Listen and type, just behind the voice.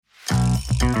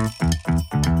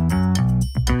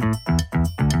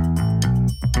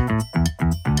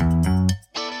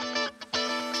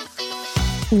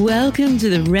Welcome to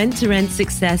the Rent to Rent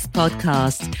Success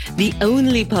podcast, the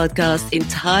only podcast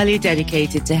entirely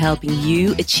dedicated to helping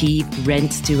you achieve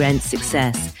rent to rent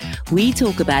success. We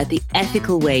talk about the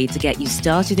ethical way to get you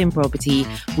started in property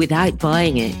without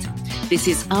buying it. This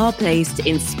is our place to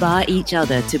inspire each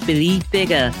other to believe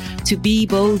bigger, to be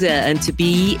bolder, and to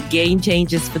be game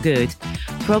changers for good.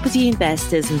 Property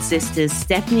investors and sisters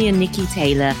Stephanie and Nikki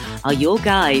Taylor are your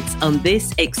guides on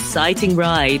this exciting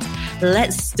ride.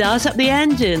 Let's start up the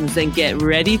engines and get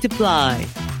ready to fly.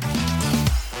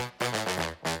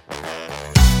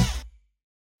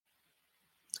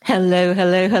 Hello,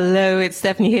 hello, hello. It's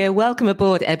Stephanie here. Welcome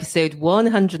aboard episode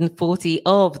 140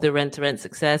 of the Rent to Rent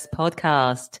Success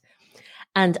podcast.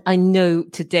 And I know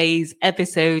today's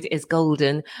episode is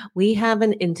golden. We have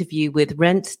an interview with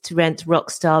Rent to Rent rock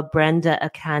star Brenda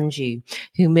Akanju,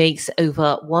 who makes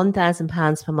over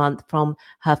 £1,000 per month from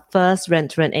her first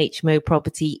rent to rent HMO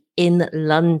property in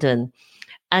London.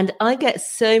 And I get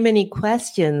so many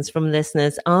questions from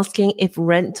listeners asking if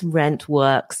rent to rent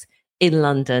works in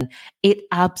London. It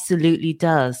absolutely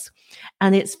does.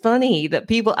 And it's funny that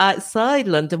people outside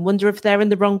London wonder if they're in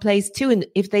the wrong place too, and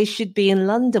if they should be in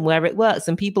London where it works.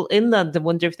 And people in London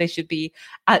wonder if they should be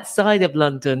outside of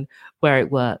London where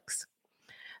it works.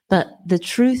 But the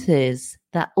truth is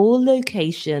that all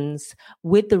locations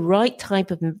with the right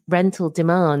type of rental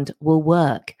demand will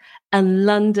work. And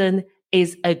London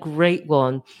is a great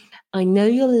one. I know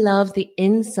you'll love the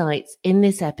insights in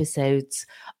this episode,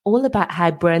 all about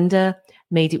how Brenda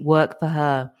made it work for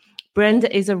her.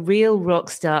 Brenda is a real rock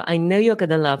star. I know you're going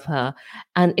to love her.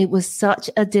 And it was such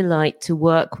a delight to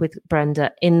work with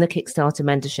Brenda in the Kickstarter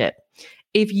mentorship.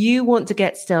 If you want to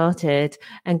get started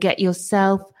and get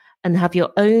yourself and have your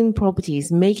own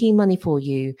properties making money for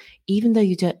you, even though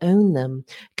you don't own them,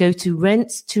 go to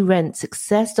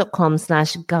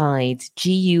renttoRentSuccess.com/guide,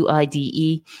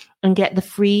 GUIDE, and get the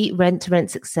free Rent to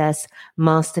Rent Success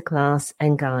Masterclass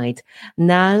and Guide.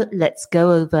 Now let's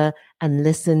go over and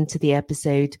listen to the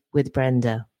episode with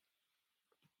Brenda.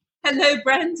 Hello,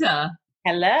 Brenda.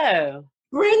 Hello.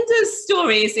 Brenda's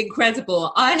story is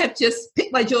incredible. I have just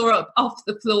picked my jaw up off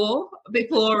the floor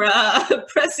before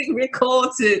pressing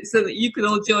record so that you can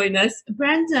all join us.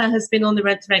 Brenda has been on the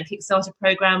Rent to Rent Kickstarter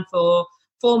program for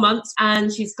 4 months,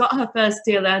 and she's got her first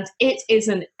deal, and it is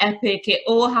an epic. It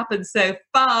all happened so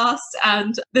fast,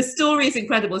 and the story is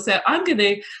incredible. So I'm going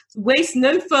to waste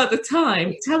no further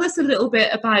time. Tell us a little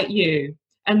bit about you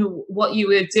and what you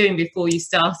were doing before you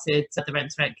started the Rent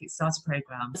to Rent Kickstarter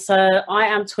program. So I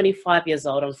am 25 years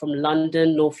old. I'm from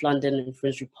London, North London and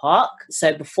Finsbury Park.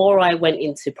 So before I went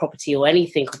into property or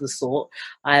anything of the sort,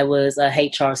 I was a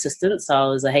HR assistant. So I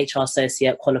was a HR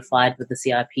associate qualified with the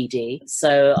CIPD.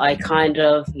 So I kind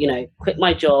of, quit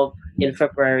my job in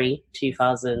February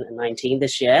 2019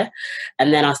 this year.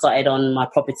 And then I started on my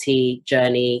property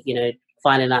journey,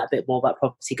 finding out a bit more about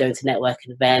property, going to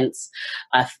networking events.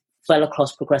 I fell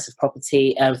across progressive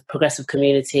community,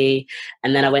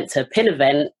 and then I went to a PIN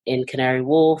event in Canary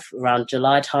Wharf around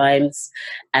July times,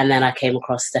 and then I came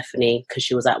across Stephanie because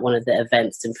she was at one of the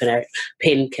events in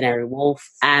PIN Canary Wharf,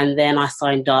 and then I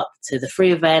signed up to the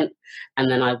free event,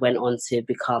 and then I went on to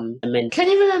become a mentor.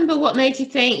 Can you remember what made you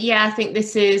think, I think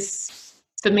this is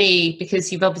for me?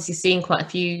 Because you've obviously seen quite a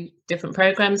few different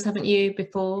programs, haven't you,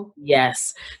 before?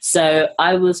 Yes. So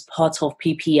I was part of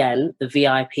PPN, the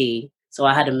VIP. So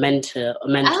I had a mentor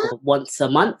once a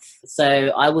month. So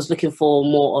I was looking for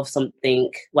more of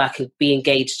something where I could be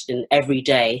engaged in every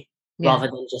day rather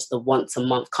than just the once a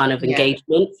month kind of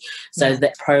engagement. So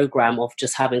the program of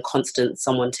just having constant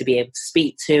someone to be able to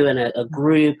speak to and a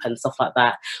group and stuff like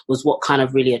that was what kind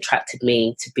of really attracted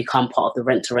me to become part of the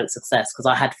Rent to Rent Success, because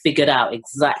I had figured out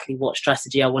exactly what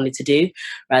strategy I wanted to do.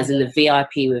 Whereas in the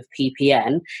VIP with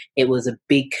PPN, it was a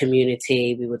big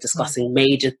community. We were discussing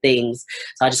major things.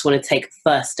 So I just wanted to take the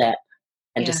first step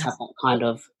and just have that kind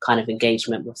of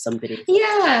engagement with somebody.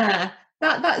 Yeah.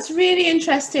 That's really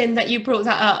interesting that you brought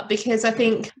that up, because I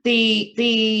think the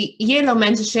year-long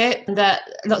mentorship that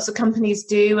lots of companies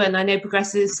do, and I know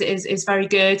Progressive is very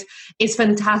good, is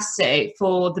fantastic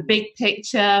for the big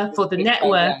picture, for the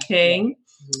networking.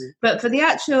 But for the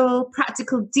actual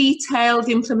practical, detailed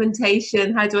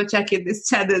implementation, how do I check in this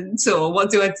tenant, or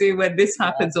what do I do when this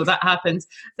happens or that happens?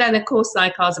 Then, of course,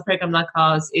 like ours, a program like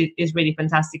ours is really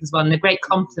fantastic as well, and a great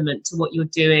complement to what you're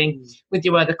doing with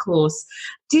your other course.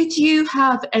 Did you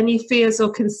have any fears or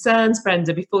concerns,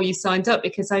 Brenda, before you signed up?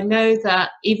 Because I know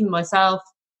that even myself,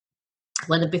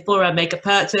 before I make a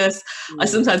purchase, I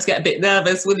sometimes get a bit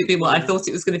nervous. Will it be what I thought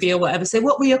it was going to be or whatever? So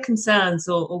what were your concerns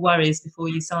or worries before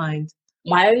you signed?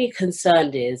 My only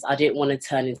concern is I didn't want to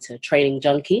turn into a training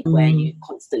junkie where you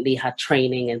constantly had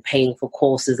training and paying for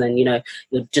courses and, you know,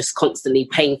 you're just constantly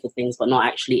paying for things but not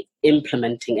actually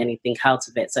implementing anything out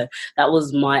of it. So that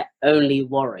was my only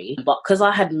worry. But because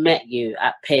I had met you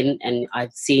at PIN and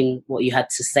I'd seen what you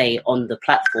had to say on the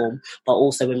platform, but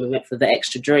also when we went for the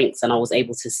extra drinks and I was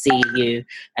able to see you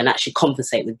and actually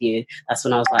conversate with you, that's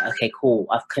when I was like, okay, cool.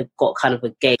 I've got kind of a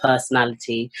gay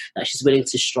personality that she's willing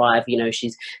to strive. You know,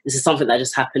 this is something that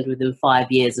just happened within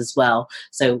 5 years as well.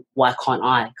 So why can't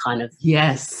I kind of do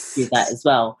that as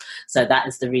well? So that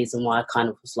is the reason why I kind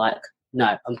of was like,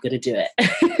 no, I'm going to do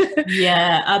it.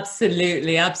 Yeah,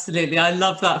 absolutely. I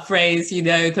love that phrase, you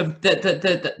know,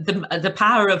 the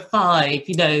power of 5,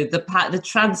 you know, the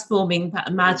transforming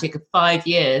magic of 5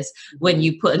 years when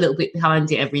you put a little bit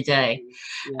behind it every day.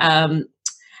 Yeah.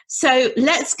 So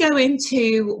let's go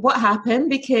into what happened,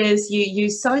 because you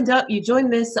signed up, you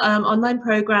joined this online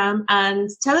program, and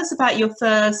tell us about your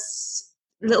first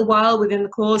little while within the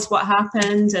course, what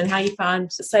happened and how you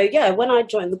found. So yeah, when I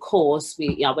joined the course,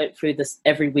 I went through this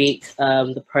every week,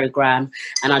 the program,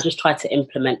 and I just tried to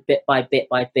implement bit by bit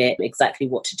exactly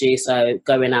what to do. So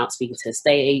going out, speaking to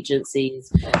estate agencies.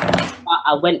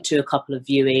 I went to a couple of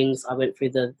viewings. I went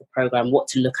through the program, what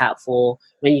to look out for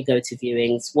when you go to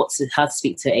viewings, how to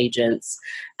speak to agents.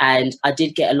 And I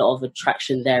did get a lot of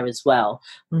attraction there as well.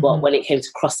 Mm-hmm. But when it came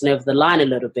to crossing over the line a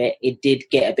little bit, it did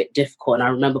get a bit difficult. And I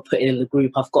remember putting in the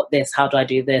group, I've got this, how do I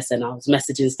do this? And I was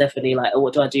messaging Stephanie like, oh,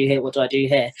 what do I do here? What do I do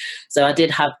here? So I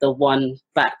did have the one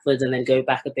backwards and then go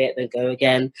back a bit, then go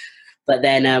again. But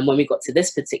then when we got to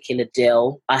this particular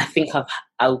deal, I think I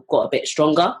got a bit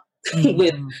stronger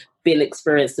with being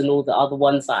experienced in all the other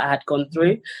ones that I had gone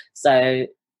through. So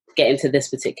getting to this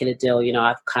particular deal, you know,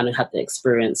 I've kind of had the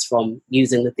experience from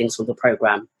using the things from the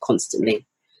program constantly.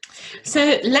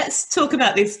 So let's talk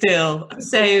about this deal.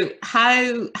 So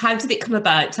how did it come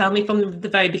about? Tell me from the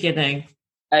very beginning.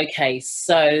 Okay,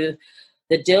 so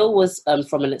the deal was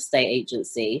from an estate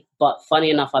agency, but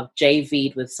funny enough, I've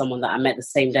JV'd with someone that I met the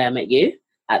same day I met you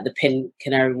at the PIN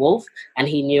Canary Wharf, and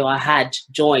he knew I had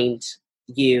joined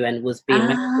you and was being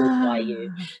mentored by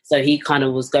you. So he kind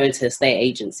of was going to estate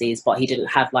agencies, but he didn't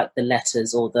have like the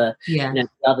letters or the, the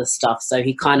other stuff. So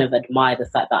he kind of admired the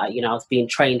fact that, you know, I was being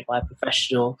trained by a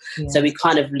professional. Yeah. So we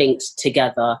kind of linked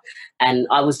together, and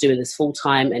I was doing this full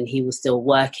time and he was still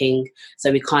working.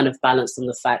 So we kind of balanced on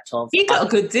the fact of... You got a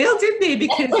good deal, didn't he?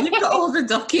 Because you've got all the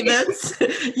documents,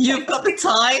 you've got the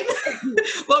time.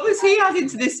 What was he adding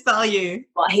to this value?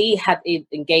 But he had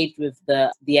engaged with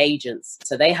the agents.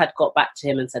 So they had got back to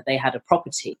him and said they had a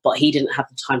property, but he didn't have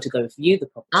the time to go and view the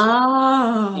property.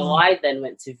 Oh. So I then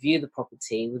went to view the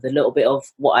property with a little bit of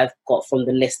what I've got from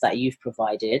the list that you've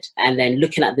provided. And then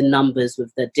looking at the numbers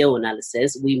with the deal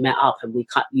analysis, we met up and we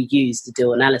used the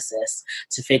deal analysis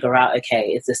to figure out, okay,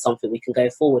 is this something we can go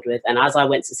forward with? And as I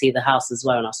went to see the house as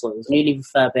well, and I saw it was newly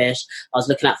refurbished, I was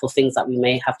looking at for things that we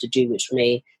may have to do, which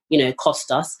may, you know,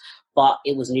 cost us. But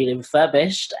it was newly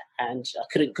refurbished and I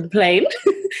couldn't complain.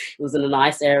 It was in a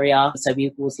nice area. So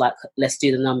we was like, let's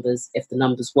do the numbers. If the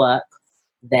numbers work,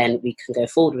 then we can go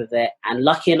forward with it. And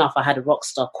lucky enough, I had a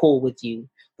rockstar call with you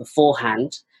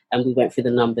beforehand and we went through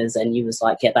the numbers and you was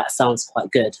like, yeah, that sounds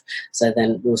quite good. So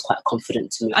then it was quite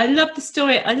confident to me. I love the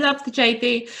story. I love the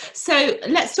JV. So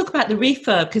let's talk about the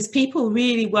refurb, because people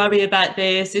really worry about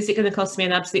this. Is it going to cost me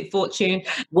an absolute fortune?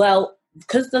 Well,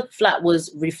 because the flat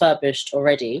was refurbished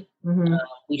already,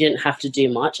 we didn't have to do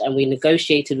much, and we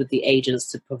negotiated with the agents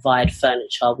to provide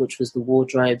furniture, which was the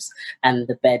wardrobes and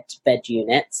the bed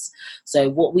units. So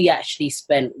what we actually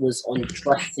spent was on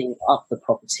dressing up the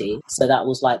property. So that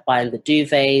was like buying the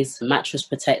duvets, mattress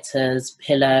protectors,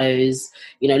 pillows,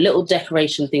 you know, little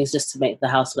decoration things just to make the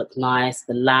house look nice,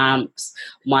 the lamps,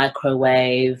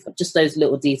 microwave, just those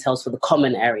little details for the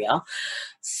common area.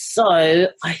 So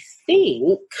I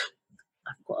think...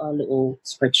 I've got a little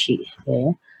spreadsheet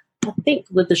here. I think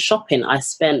with the shopping, I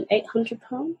spent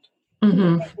 £800.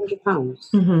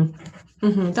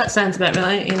 £800. That sounds about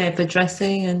right, you know, for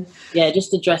dressing and... Yeah,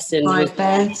 just the dressing. Five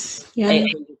beds. Yeah.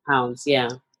 £800, yeah.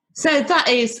 So that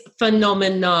is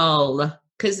phenomenal,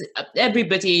 because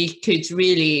everybody could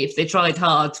really, if they tried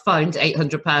hard, find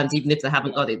 £800, even if they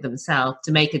haven't got it themselves,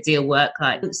 to make a deal work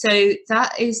like. So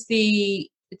that is the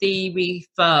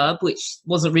refurb, which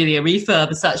wasn't really a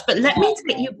refurb as such. But let me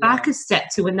take you back a step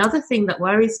to another thing that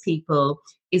worries people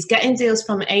is getting deals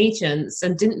from agents,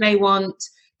 and didn't they want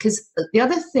because the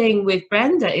other thing with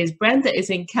Brenda is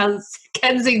in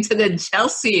Kensington and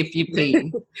Chelsea, if you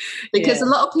please, because a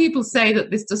lot of people say that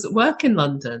this doesn't work in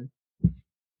London.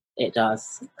 It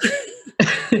does.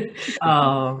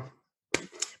 Oh,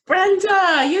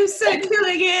 Brenda, you're so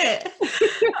killing it.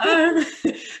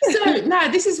 So now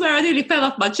this is where I nearly fell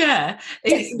off my chair.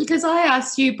 It's because I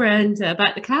asked you, Brenda,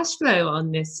 about the cash flow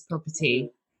on this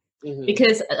property. Mm-hmm.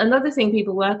 Because another thing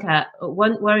people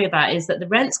worry about is that the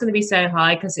rent's going to be so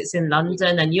high because it's in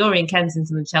London and you're in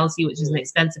Kensington and Chelsea, which is an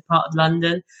expensive part of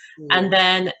London. Mm-hmm. And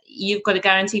then you've got to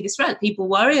guarantee this rent. People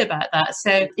worry about that.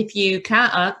 So if you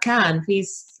can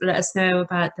please let us know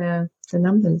about the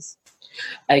numbers.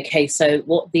 Okay, so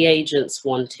what the agents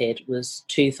wanted was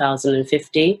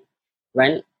 $2,050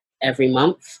 rent every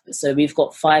month. So we've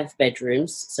got 5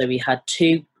 bedrooms. So we had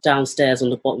 2 downstairs on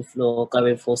the bottom floor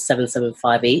going for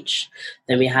 $775 each.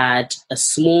 Then we had a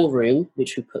small room,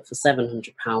 which we put for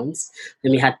 £700.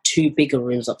 Then we had 2 bigger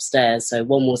rooms upstairs. So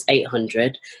one was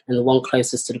 $800 and the one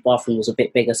closest to the bathroom was a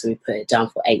bit bigger. So we put it down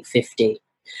for $850.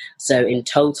 So in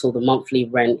total, the monthly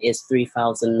rent is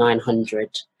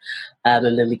 $3,900.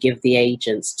 And then we give the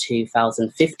agents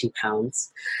 £2,050,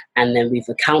 and then we've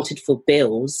accounted for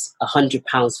bills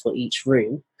 £100 for each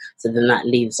room. So then that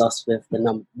leaves us with the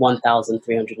number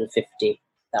 $1,350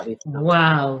 that we've done.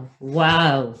 Wow!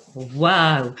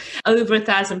 Over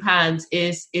 £1,000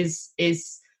 is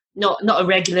not a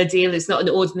regular deal. It's not an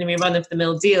ordinary run of the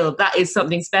mill deal. That is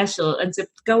something special, and to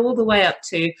go all the way up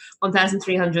to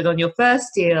 1,300 on your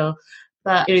first deal.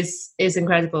 That is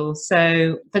incredible.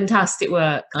 So fantastic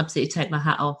work. Absolutely take my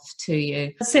hat off to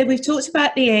you. So we've talked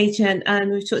about the agent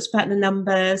and we've talked about the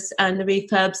numbers and the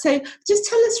refurb. So just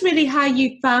tell us really how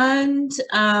you found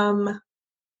the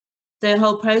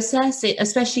whole process,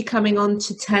 especially coming on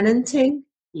to tenanting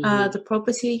the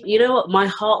property. You know what? My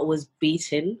heart was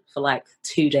beating for like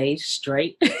 2 days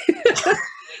straight.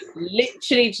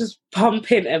 Literally just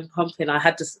pumping and pumping. I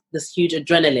had this huge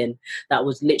adrenaline that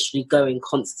was literally going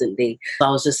constantly. I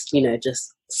was just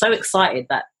so excited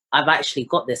that I've actually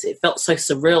got this. It felt so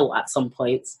surreal at some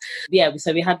points. Yeah,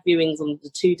 so we had viewings on the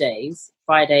 2 days,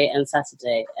 Friday and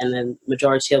Saturday, and then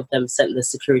majority of them sent the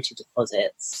security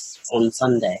deposits on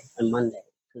Sunday and Monday.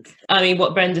 I mean,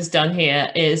 what Brenda's done here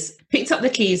is picked up the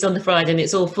keys on the Friday and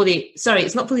it's not fully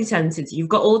tenanted. You've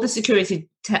got all the security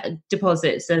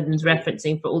deposits and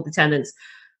referencing for all the tenants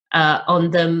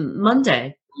on the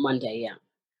Monday. Monday, yeah.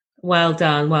 Well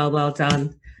done, well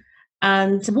done.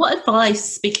 And what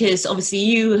advice, because obviously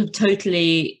you have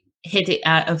totally hit it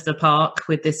out of the park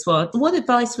with this one. What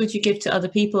advice would you give to other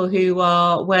people who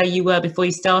are where you were before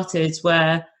you started,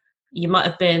 where you might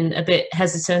have been a bit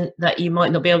hesitant that you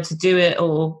might not be able to do it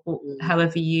or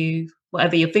whatever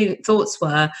your thoughts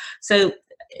were. So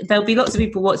there'll be lots of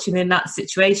people watching in that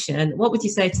situation. What would you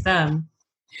say to them?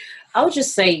 I would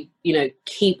just say,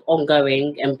 keep on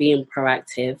going and being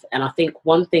proactive. And I think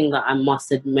one thing that I must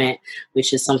admit,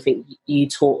 which is something you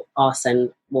taught us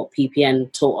and what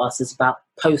PPN taught us, is about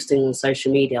posting on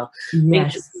social media. Yes.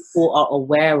 Make sure people are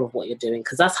aware of what you're doing,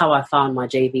 because that's how I found my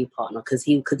JV partner, because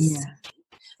he could see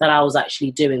that I was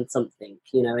actually doing something,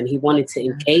 and he wanted to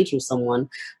engage with someone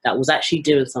that was actually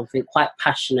doing something quite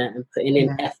passionate and putting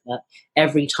in effort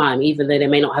every time, even though they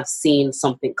may not have seen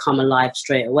something come alive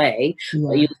straight away,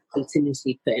 but you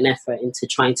continuously put an effort into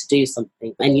trying to do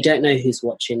something. And you don't know who's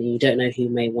watching, and you don't know who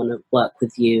may want to work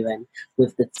with you and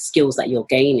with the skills that you're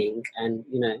gaining. And,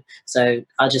 so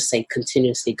I'll just say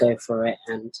continuously go for it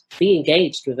and be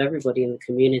engaged with everybody in the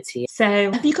community.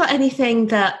 So have you got anything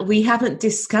that we haven't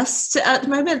discussed at the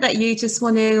moment that you just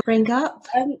want to bring up?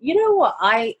 You know what?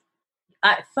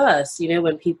 At first,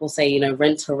 when people say,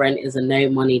 rent to rent is a no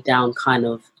money down kind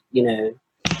of,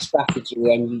 strategy,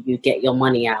 and you get your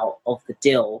money out of the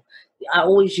deal, I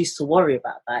always used to worry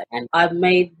about that. And I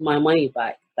made my money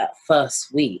back that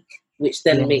first week, which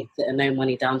then makes it a no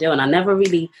money down deal. And I never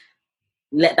really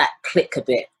let that click a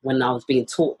bit when I was being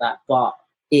taught that, but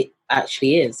it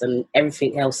actually is. And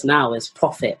everything else now is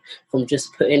profit from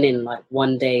just putting in like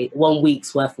 1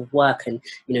 week's worth of work and,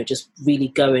 just really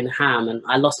going ham. And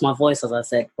I lost my voice, as I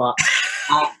said, but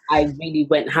I really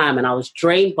went ham, and I was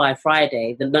drained by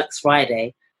the next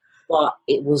Friday, but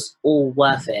it was all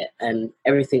worth it. And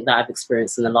everything that I've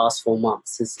experienced in the last 4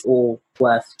 months is all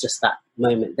worth just that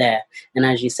moment there. And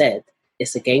as you said,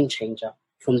 it's a game changer.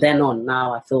 From then on,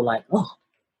 now I feel like,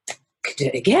 could do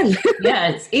it again. Yeah,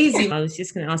 it's easy. I was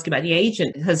just going to ask you about the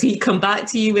agent. Has he come back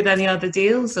to you with any other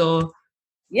deals, or?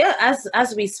 Yeah,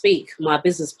 as we speak, my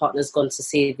business partner's gone to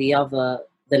see the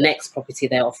next property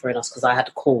they're offering us, because I had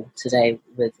a call today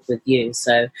with you.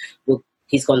 So we're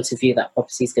he's gone to view that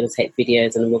property. He's going to take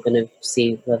videos, and we're going to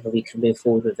see whether we can move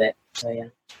forward with it. So yeah.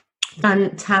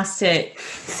 Fantastic.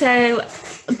 So,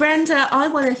 Brenda, I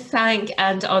want to thank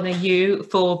and honour you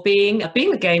for being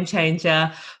a game changer,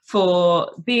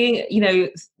 for being,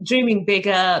 dreaming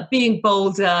bigger, being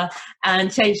bolder,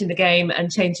 and changing the game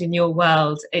and changing your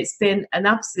world. It's been an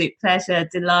absolute pleasure,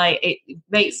 delight. It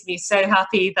makes me so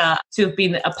happy to have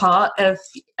been a part of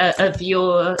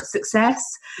your success.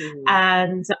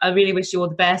 And I really wish you all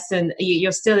the best. And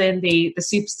you're still in the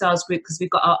Superstars group, because we've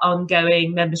got our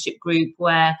ongoing membership group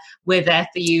where we're there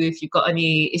for you if you've got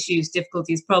any issues,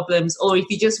 difficulties, problems, or if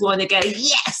you just want to go,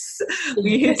 yes,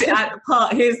 we hit it out of the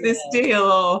park, here's this deal.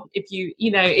 Or if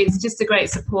it's just a great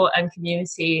support and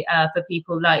community for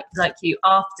people like you.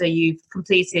 After you've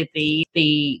completed the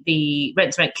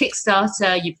Rent to Rent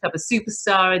Kickstarter, you've become a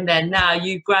superstar, and then now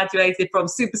you've graduated from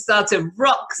superstar to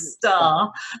rock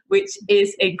star, which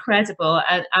is incredible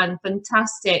and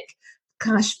fantastic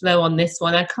cash flow on this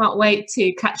one. I can't wait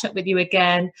to catch up with you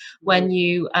again when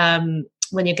you're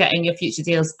getting your future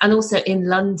deals, and also in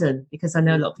London, because I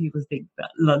know a lot of people think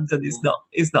that London is not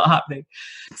happening.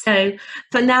 So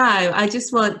for now, I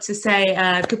just want to say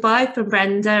goodbye from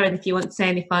Brenda, and if you want to say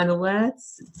any final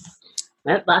words.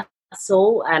 No, that's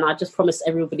all. And I just promised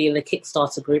everybody in the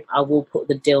Kickstarter group I will put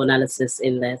the deal analysis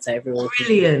in there so everyone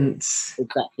Brilliant. can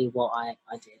exactly what I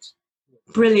did.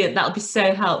 Brilliant. That'll be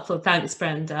so helpful. Thanks,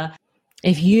 Brenda.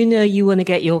 If you know you want to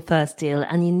get your first deal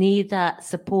and you need that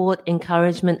support,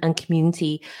 encouragement, and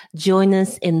community, join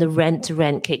us in the Rent to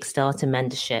Rent Kickstarter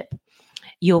mentorship.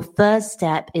 Your first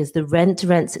step is the Rent to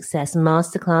Rent Success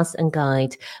Masterclass and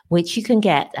Guide, which you can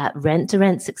get at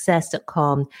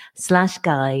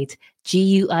renttorentsuccess.com/guide,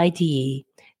 GUIDE.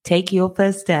 Take your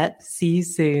first step. See you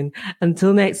soon.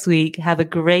 Until next week, have a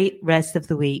great rest of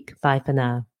the week. Bye for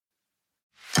now.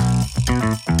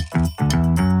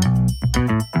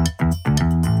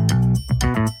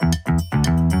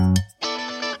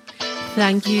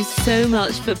 Thank you so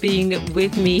much for being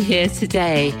with me here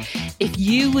today. If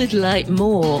you would like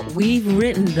more, we've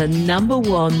written the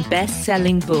 #1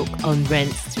 best-selling book on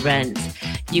Rent to Rent.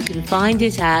 You can find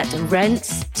it at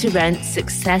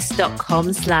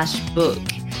renttorentsuccess.com/book.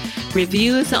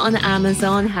 Reviewers on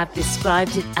Amazon have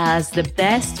described it as the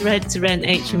best Rent to Rent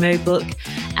HMO book,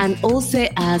 and also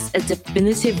as a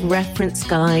definitive reference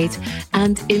guide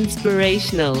and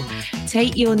inspirational.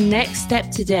 Take your next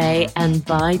step today and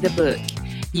buy the book.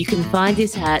 You can find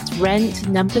it at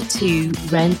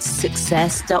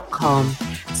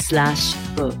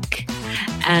rentsuccess.com/book.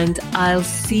 And I'll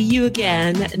see you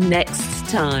again next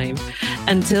time.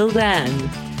 Until then,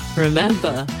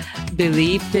 remember,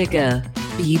 believe bigger,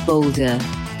 be bolder,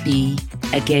 be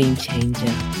a game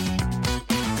changer.